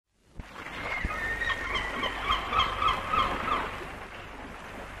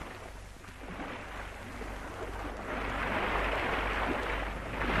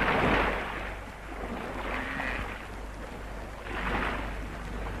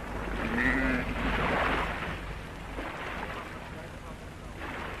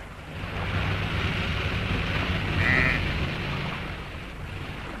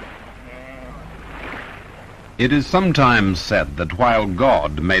It is sometimes said that while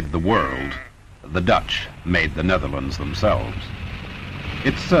God made the world, the Dutch made the Netherlands themselves.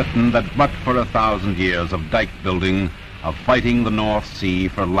 It's certain that but for 1,000 years of dike building, of fighting the North Sea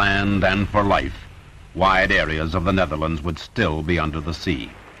for land and for life, wide areas of the Netherlands would still be under the sea.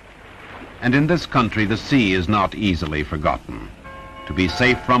 And in this country, the sea is not easily forgotten. To be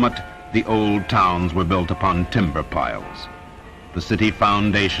safe from it, the old towns were built upon timber piles. The city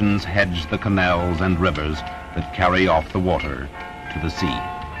foundations hedged the canals and rivers that carry off the water to the sea.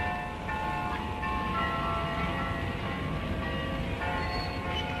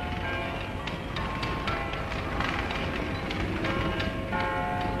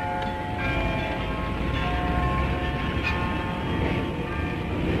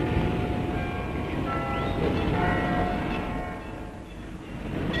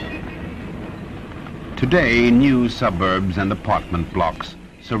 Today, new suburbs and apartment blocks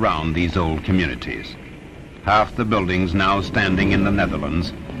surround these old communities. Half the buildings now standing in the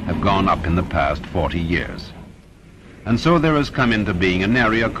Netherlands have gone up in the past 40 years. And so there has come into being an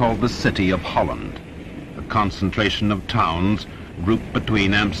area called the City of Holland, a concentration of towns grouped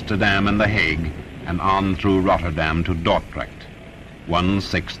between Amsterdam and The Hague and on through Rotterdam to Dordrecht,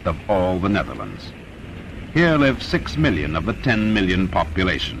 1/6 of all the Netherlands. Here live 6 million of the 10 million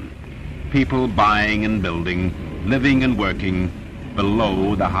population. People buying and building, living and working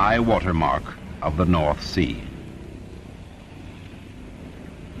below the high water mark of the North Sea.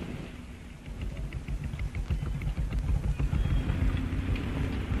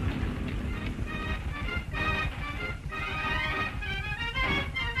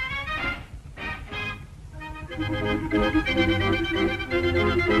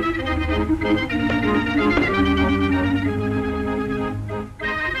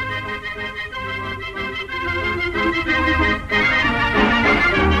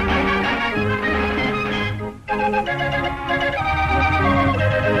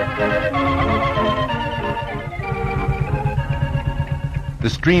 The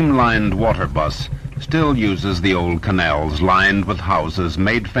streamlined water bus still uses the old canals lined with houses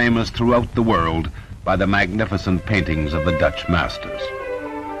made famous throughout the world by the magnificent paintings of the Dutch masters.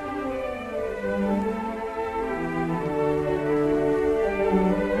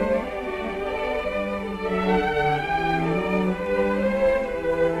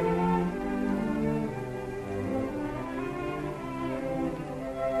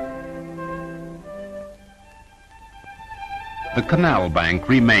 The canal bank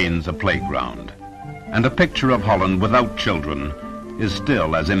remains a playground, and a picture of Holland without children is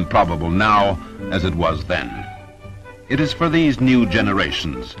still as improbable now as it was then. It is for these new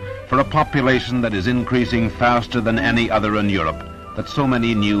generations, for a population that is increasing faster than any other in Europe, that so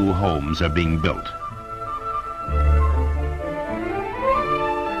many new homes are being built.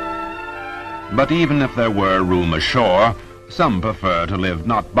 But even if there were room ashore, some prefer to live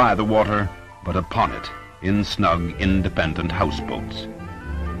not by the water, but upon it, in snug, independent houseboats.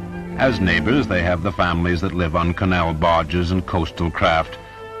 As neighbors, they have the families that live on canal barges and coastal craft,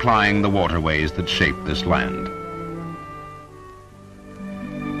 plying the waterways that shape this land.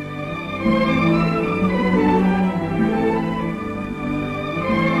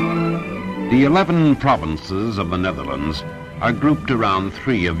 The 11 provinces of the Netherlands are grouped around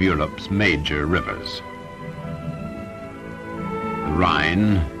 3 of Europe's major rivers: the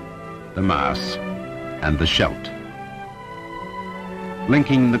Rhine, the Maas, and the Scheldt,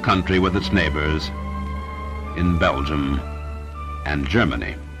 linking the country with its neighbors in Belgium and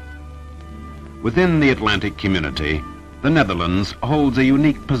Germany. Within the Atlantic community, the Netherlands holds a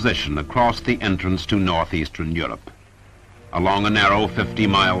unique position across the entrance to northeastern Europe. Along a narrow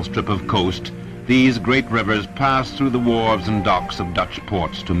 50-mile strip of coast, these great rivers pass through the wharves and docks of Dutch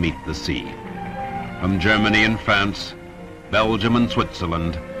ports to meet the sea. From Germany and France, Belgium and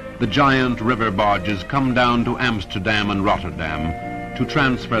Switzerland, the giant river barges come down to Amsterdam and Rotterdam to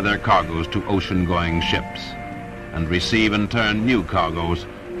transfer their cargoes to ocean-going ships and receive in turn new cargoes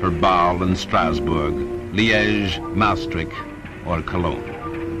for Bâle and Strasbourg, Liège, Maastricht, or Cologne.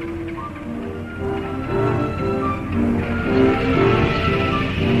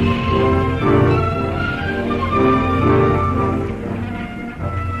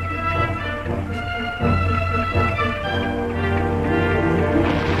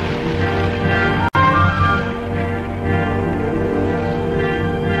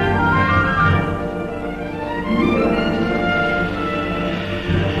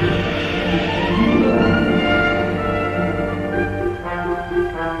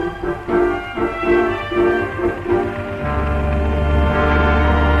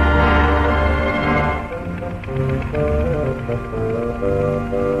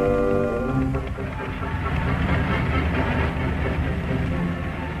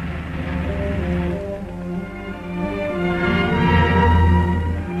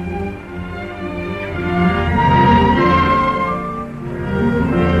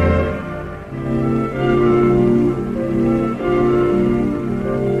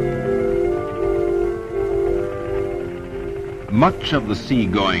 Much of the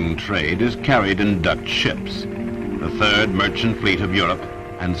seagoing trade is carried in Dutch ships, the third merchant fleet of Europe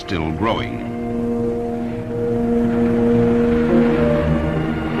and still growing.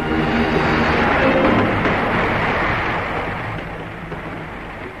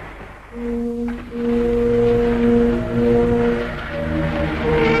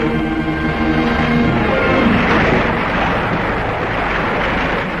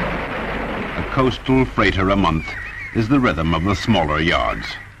 A coastal freighter a month is the rhythm of the smaller yards,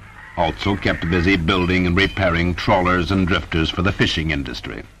 also kept busy building and repairing trawlers and drifters for the fishing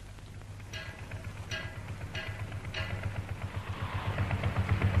industry.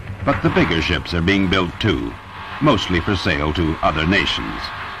 But the bigger ships are being built too, mostly for sale to other nations.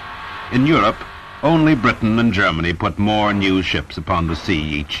 In Europe, only Britain and Germany put more new ships upon the sea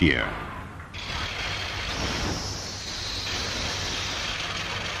each year.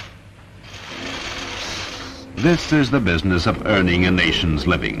 This is the business of earning a nation's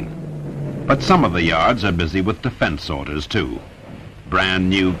living. But some of the yards are busy with defense orders too. Brand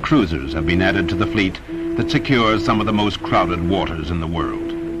new cruisers have been added to the fleet that secures some of the most crowded waters in the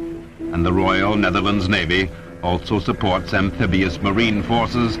world. And the Royal Netherlands Navy also supports amphibious marine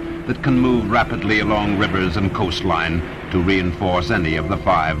forces that can move rapidly along rivers and coastline to reinforce any of the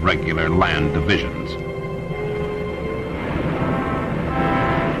 5 regular land divisions.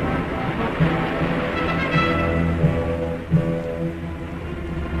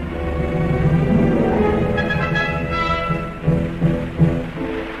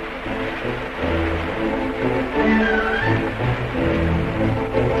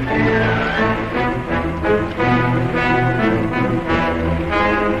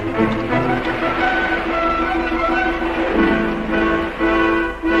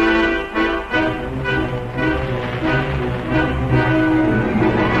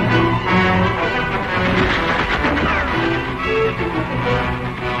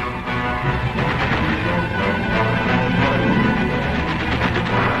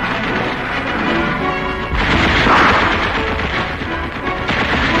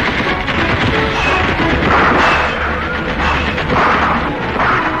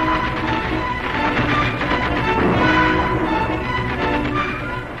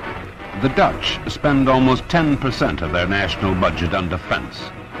 The Dutch spend almost 10% of their national budget on defense,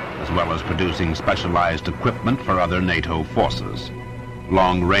 as well as producing specialized equipment for other NATO forces.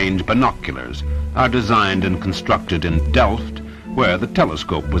 Long-range binoculars are designed and constructed in Delft, where the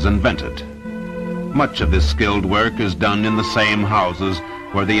telescope was invented. Much of this skilled work is done in the same houses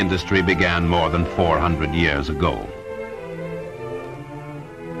where the industry began more than 400 years ago.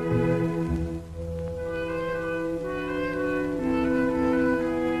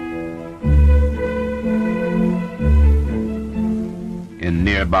 In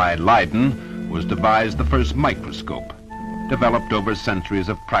nearby Leiden was devised the first microscope, developed over centuries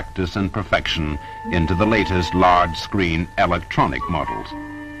of practice and perfection into the latest large-screen electronic models.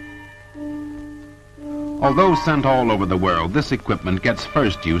 Although sent all over the world, this equipment gets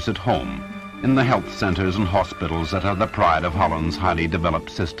first use at home, in the health centers and hospitals that are the pride of Holland's highly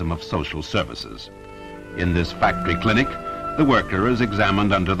developed system of social services. In this factory clinic, the worker is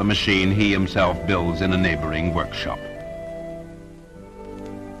examined under the machine he himself builds in a neighboring workshop.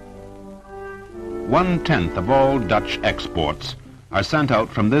 1/10 of all Dutch exports are sent out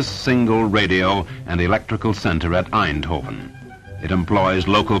from this single radio and electrical center at Eindhoven. It employs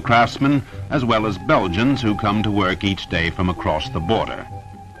local craftsmen as well as Belgians who come to work each day from across the border.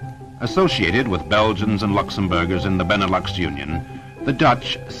 Associated with Belgians and Luxembourgers in the Benelux Union, the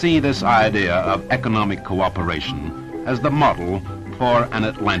Dutch see this idea of economic cooperation as the model for an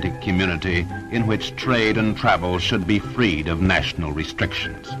Atlantic community in which trade and travel should be freed of national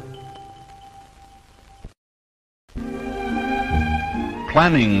restrictions.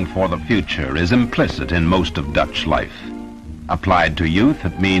 Planning for the future is implicit in most of Dutch life. Applied to youth,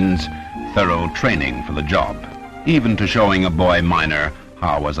 it means thorough training for the job, even to showing a boy miner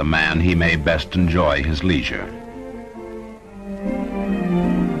how as a man he may best enjoy his leisure.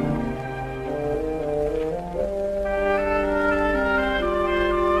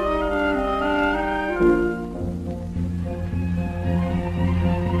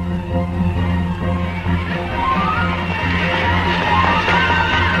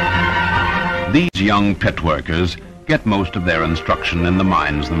 These young pit workers get most of their instruction in the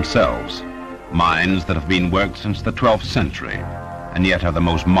mines themselves, mines that have been worked since the 12th century and yet are the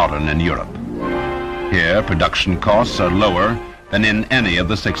most modern in Europe. Here, production costs are lower than in any of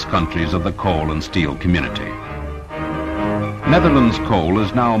the 6 countries of the coal and steel community. Netherlands coal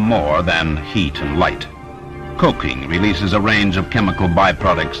is now more than heat and light. Coking releases a range of chemical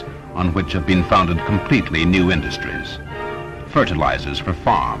byproducts on which have been founded completely new industries. fertilizers for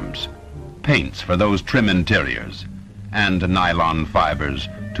farms, paints for those trim interiors, and nylon fibers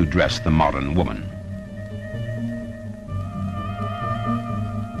to dress the modern woman.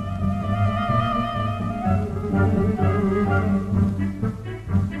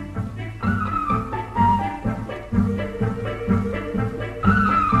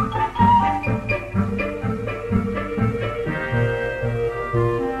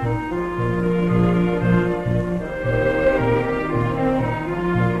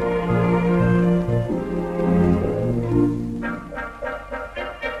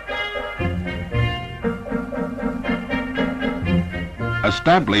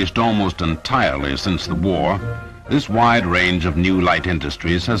 Established almost entirely since the war, this wide range of new light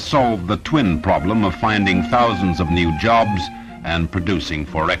industries has solved the twin problem of finding thousands of new jobs and producing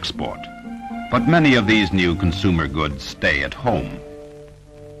for export. But many of these new consumer goods stay at home.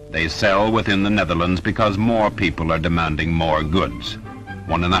 They sell within the Netherlands because more people are demanding more goods.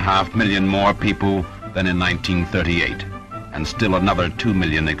 1.5 million more people than in 1938, and still another 2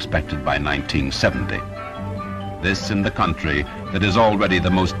 million expected by 1970. This in the country that is already the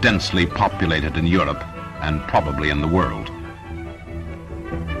most densely populated in Europe and probably in the world.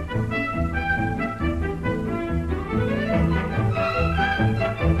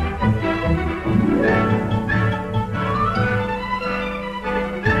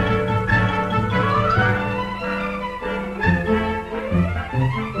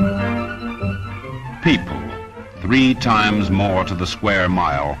 People, 3 times more to the square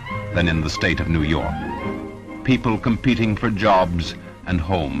mile than in the state of New York. People competing for jobs and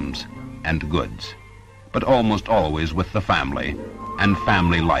homes and goods, but almost always with the family and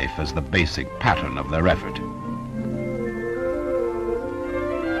family life as the basic pattern of their effort.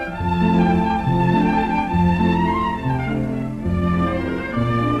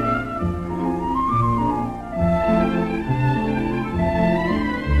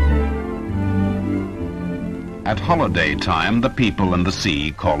 At holiday time, the people and the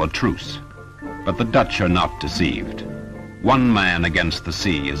sea call a truce. But the Dutch are not deceived. One man against the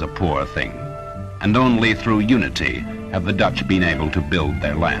sea is a poor thing, and only through unity have the Dutch been able to build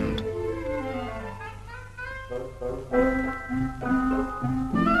their land.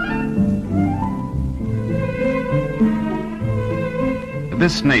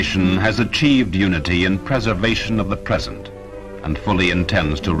 This nation has achieved unity in preservation of the present, and fully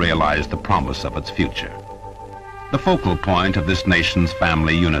intends to realize the promise of its future. The focal point of this nation's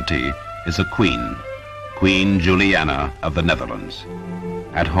family unity is a queen, Queen Juliana of the Netherlands,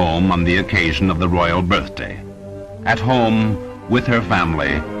 at home on the occasion of the royal birthday, at home with her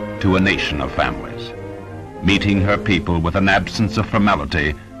family to a nation of families, meeting her people with an absence of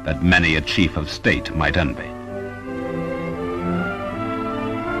formality that many a chief of state might envy.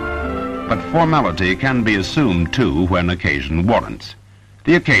 But formality can be assumed too when occasion warrants.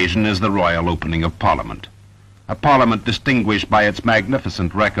 The occasion is the royal opening of Parliament, a parliament distinguished by its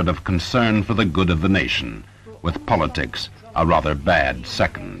magnificent record of concern for the good of the nation, with politics a rather bad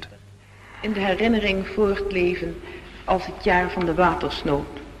second. In de herinnering voortleven als het jaar van de watersnood,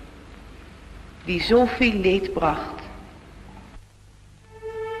 die zoveel leed bracht.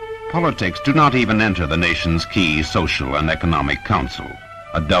 Politics do not even enter the nation's key social and economic council,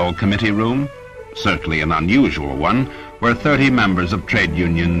 a dull committee room, certainly an unusual one, where 30 members of trade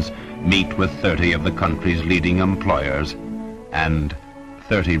unions meet with 30 of the country's leading employers and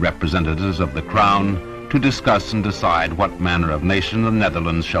 30 representatives of the Crown to discuss and decide what manner of nation the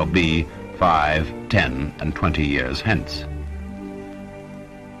Netherlands shall be 5, 10, and 20 years hence.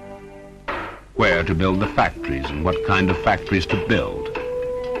 Where to build the factories and what kind of factories to build,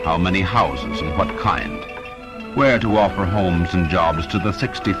 how many houses and what kind, where to offer homes and jobs to the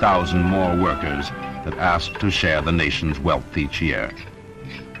 60,000 more workers that ask to share the nation's wealth each year.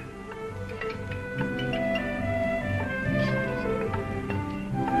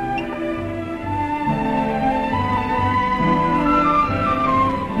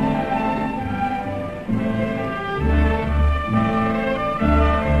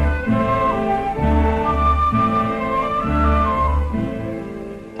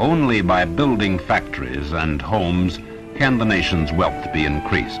 Only by building factories and homes can the nation's wealth be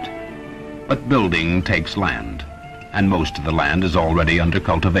increased. But building takes land, and most of the land is already under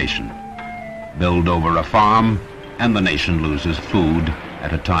cultivation. Build over a farm, and the nation loses food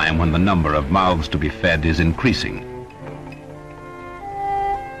at a time when the number of mouths to be fed is increasing.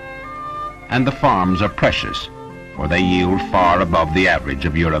 And the farms are precious, for they yield far above the average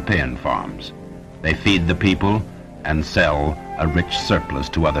of European farms. They feed the people and sell a rich surplus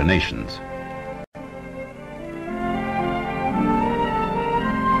to other nations.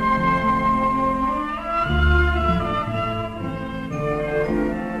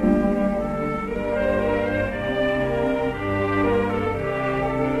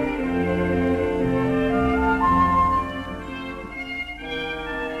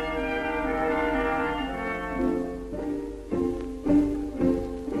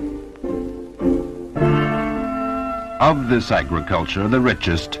 Of this agriculture, the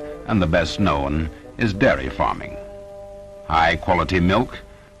richest and the best known is dairy farming. High-quality milk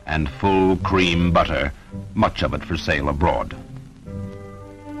and full cream butter, much of it for sale abroad.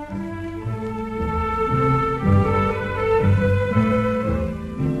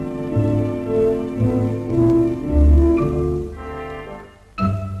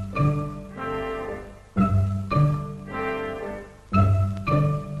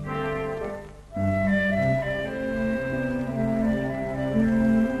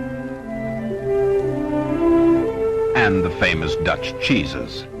 And the famous Dutch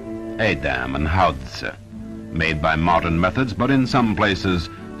cheeses, Edam and Houtse, made by modern methods, but in some places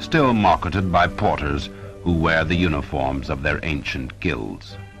still marketed by porters who wear the uniforms of their ancient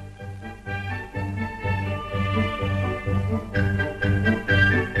guilds.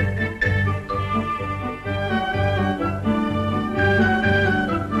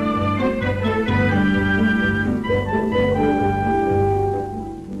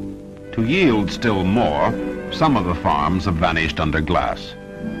 To yield still more, some of the farms have vanished under glass.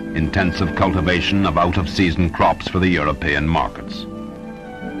 Intensive cultivation of out-of-season crops for the European markets.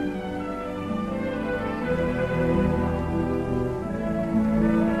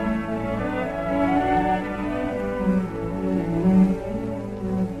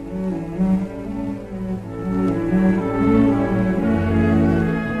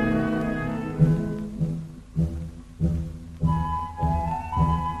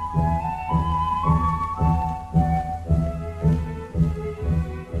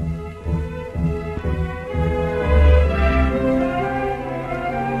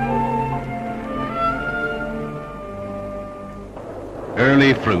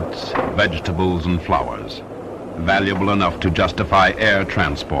 Early fruits, vegetables and flowers, valuable enough to justify air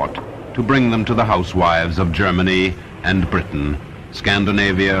transport to bring them to the housewives of Germany and Britain,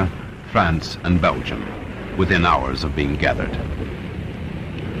 Scandinavia, France and Belgium, within hours of being gathered.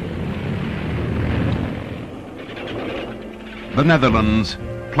 The Netherlands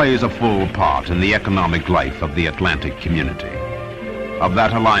plays a full part in the economic life of the Atlantic community. Of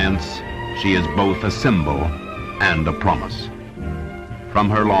that alliance, she is both a symbol and a promise. From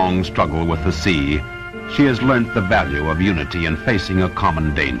her long struggle with the sea, she has learnt the value of unity in facing a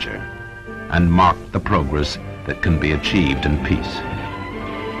common danger, and marked the progress that can be achieved in peace.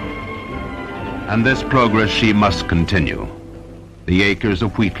 And this progress she must continue. The acres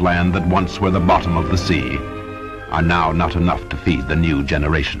of wheatland that once were the bottom of the sea are now not enough to feed the new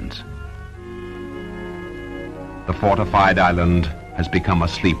generations. The fortified island has become a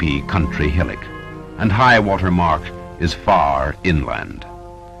sleepy country hillock, and high water mark is far inland.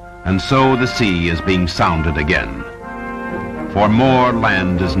 And so the sea is being sounded again. For more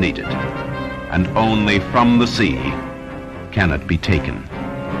land is needed, and only from the sea can it be taken.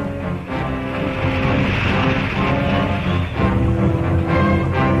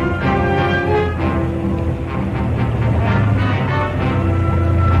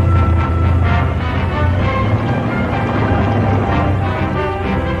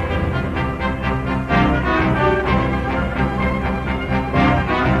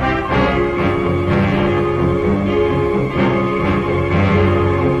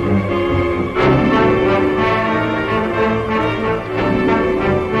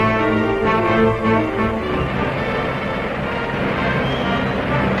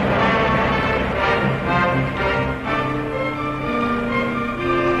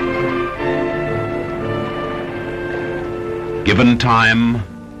 Given time,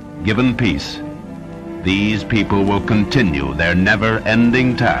 given peace, these people will continue their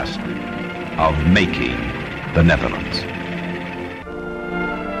never-ending task of making the Netherlands.